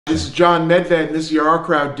This is Jon Medved, and this is your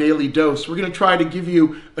OurCrowd Daily Dose. We're going to try to give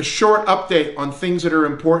you a short update on things that are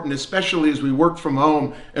important, especially as we work from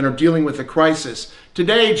home and are dealing with a crisis.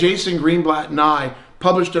 Today, Jason Greenblatt and I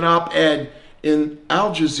published an op-ed in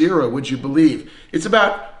Al Jazeera, would you believe? It's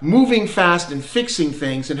about moving fast and fixing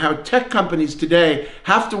things and how tech companies today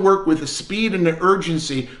have to work with a speed and an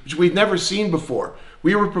urgency which we've never seen before.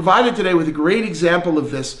 We were provided today with a great example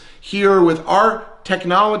of this here with our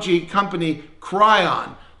technology company,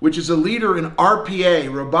 Kryon, which is a leader in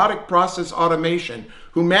RPA, robotic process automation,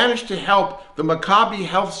 who managed to help the Maccabi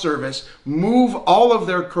Health Service move all of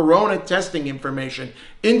their corona testing information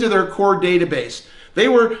into their core database. They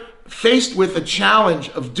were faced with a challenge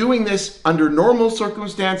of doing this under normal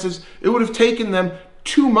circumstances. It would have taken them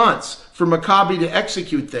 2 months for Maccabi to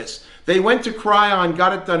execute this. They went to Kryon,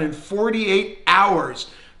 got it done in 48 hours,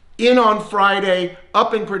 in on Friday,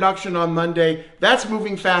 up in production on Monday. That's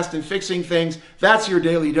moving fast and fixing things. That's your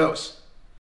daily dose.